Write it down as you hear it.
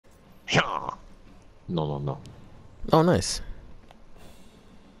No, no, no. Oh, nice.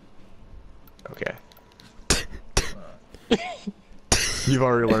 Okay. You've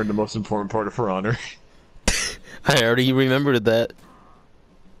already learned the most important part of For Honor. I already remembered that.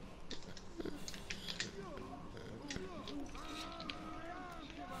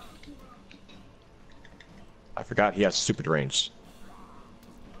 I forgot he has stupid range.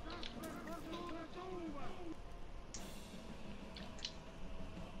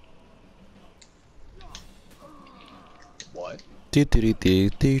 What? Do do do do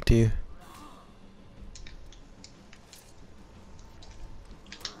do do.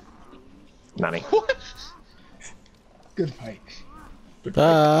 Nani. What? Good fight.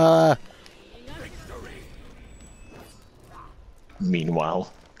 Ah!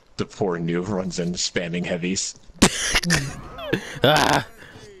 Meanwhile, the poor noob runs in spamming heavies. Ah!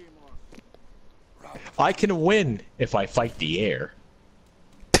 I can win if I fight the air.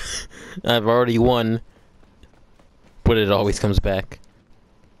 I've already won, but it always comes back.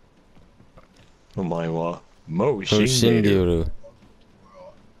 Oh my wa. Mo Oh, Shinderu. Shinderu.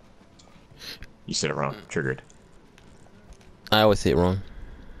 You said it wrong. Triggered. I always say it wrong.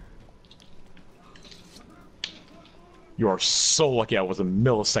 You are so lucky I was a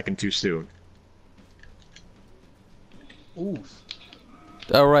millisecond too soon. Oof.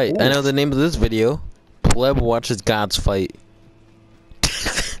 Alright, I know the name of this video. Pleb watches gods fight.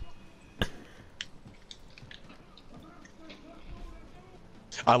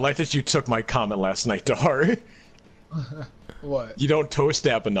 I like that you took my comment last night to heart. What? You don't toe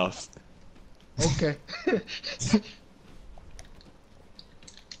stab enough. Okay.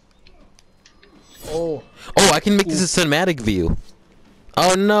 Oh. Oh, I can make this a cinematic view.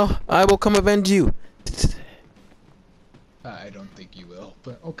 Oh no, I will come avenge you. I don't think you will,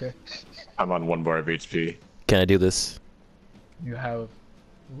 but okay. I'm on 1 bar of HP. Can I do this? You have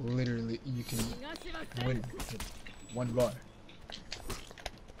literally, you can win with 1 bar.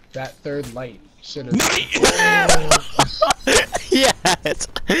 That third light should have. Yes!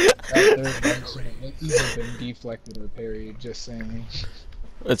 That third light should have either been deflected or parried, just saying.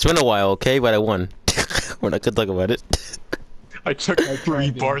 It's been a while, okay, but I won. We're not gonna talk about it. I took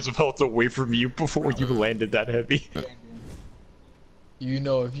 3 bars of health away from you before you landed that heavy. You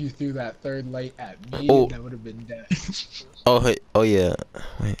know, if you threw that third light at me, Oh. that would have been dead. Oh, hey, oh yeah.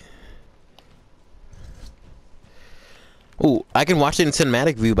 Wait. Oh, I can watch it in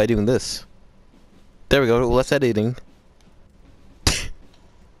cinematic view by doing this. There we go. Less editing.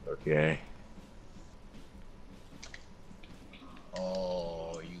 Okay.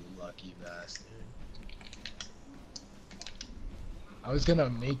 Oh, you lucky bastard. I was gonna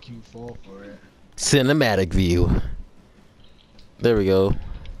make you fall for it. Cinematic view. There we go.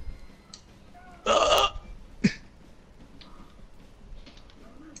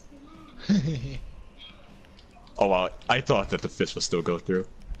 Oh wow, I thought that the fist would still go through.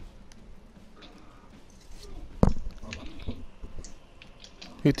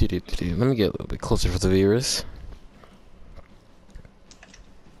 Let me get a little bit closer for the viewers.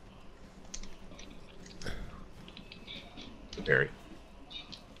 Barry.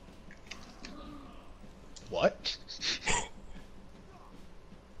 What?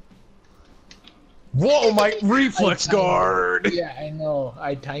 Whoa, my reflex guard! Yeah, I know.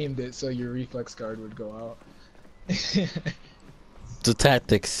 I timed it so your reflex guard would go out. The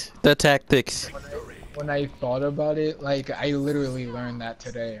tactics. The tactics. When I thought about it, like, I literally learned that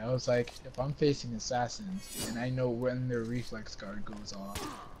today. I was like, if I'm facing assassins, and I know when their reflex guard goes off,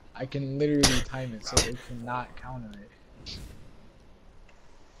 I can literally time it so they cannot counter it.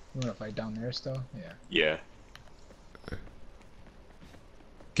 You wanna fight down there still? Yeah. Yeah.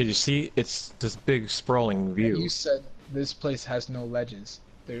 Can you see? It's this big sprawling view. You said this place has no ledges.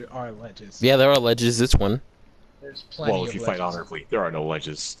 There are ledges. Yeah, there are ledges. This one. There's plenty Well, of if you ledges. fight honorably, there are no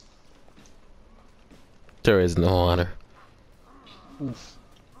ledges. There is no honor. Oof.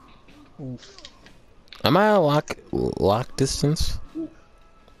 Oof. Am I a lock distance?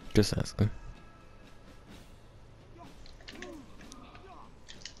 Just asking.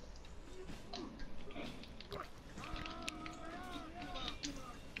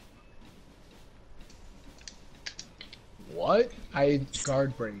 What? I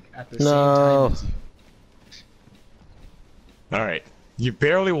guard break at the No. same time as you. Alright. You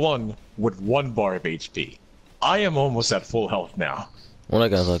barely won with 1 bar of HP. I am almost at full health now. We're not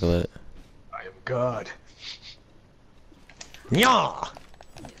gonna talk about it. I am God. Nya!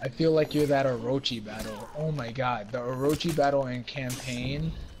 I feel like you're that Orochi battle. Oh my god, the Orochi battle in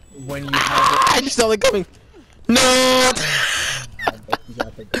campaign, when you have I just saw it coming. No! I bet you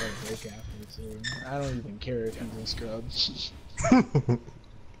got the guard break after too. I don't even care if he's a scrub.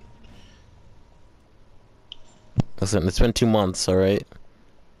 Listen, it's been 2 months, alright?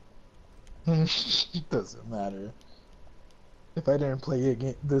 It doesn't matter. If I didn't play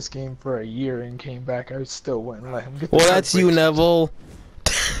this game for a year and came back, I still wouldn't let him get the Well, that's you, Neville.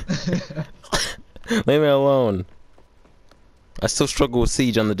 Leave me alone. I still struggle with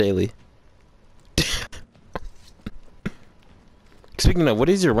Siege on the daily. Speaking of, what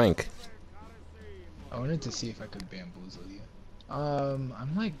is your rank? I wanted to see if I could bamboozle you.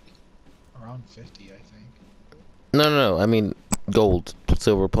 I'm like around 50, I think. No, I mean gold,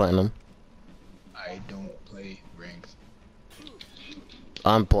 silver, platinum. I don't play ranks.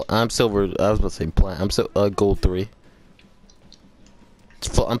 I'm silver. I was about to say platinum. I'm gold 3.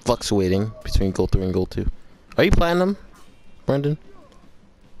 I'm fluctuating between gold 3 and gold 2. Are you platinum, Brendan?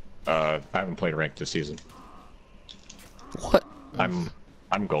 I haven't played ranked this season. What? I'm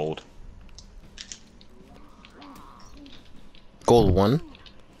gold. Gold 1?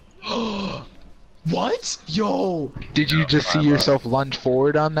 What? Yo! Did you just see yourself lunge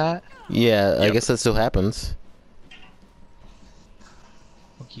forward on that? Yeah, I Yep. guess that still happens.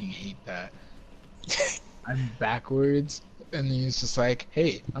 Fucking hate that. I'm backwards, and then he's just like,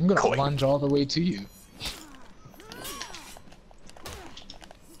 hey, I'm gonna Coin. lunge all the way to you.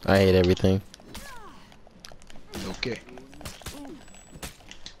 I hate everything. Okay.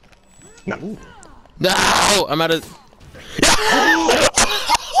 No. No! I'm out of.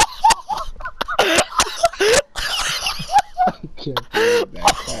 I can't believe that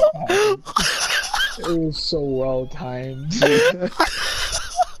happened. It was so well timed.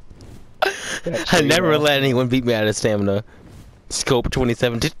 I never let anyone beat me out of stamina. Scope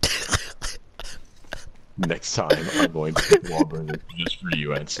 2017. Next time, I'm going to pick Wahlburger just for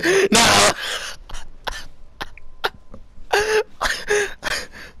you, Ensign. No!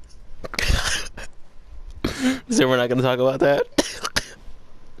 So we're not gonna talk about that?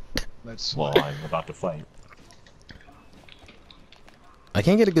 Let's Well, I'm about to fight. I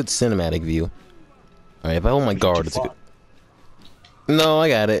can't get a good cinematic view. Alright, if I hold my guard, it's a good... No, I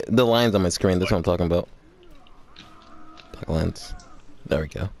got it. The lines on my screen, that's what I'm talking about. Black lines. There we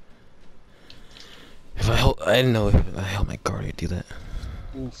go. If I hold... I didn't know if I held my guard, I'd do that.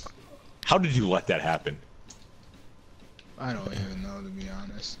 Oof. How did you let that happen? I don't even know, to be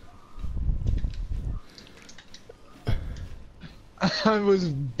honest. I was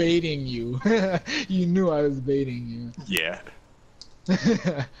baiting you. You knew I was baiting you. Yeah.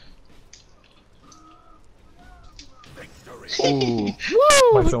 Ooh.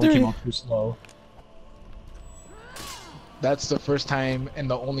 My phone came off too slow. That's the first time and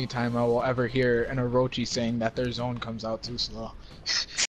the only time I will ever hear an Orochi saying that their zone comes out too slow.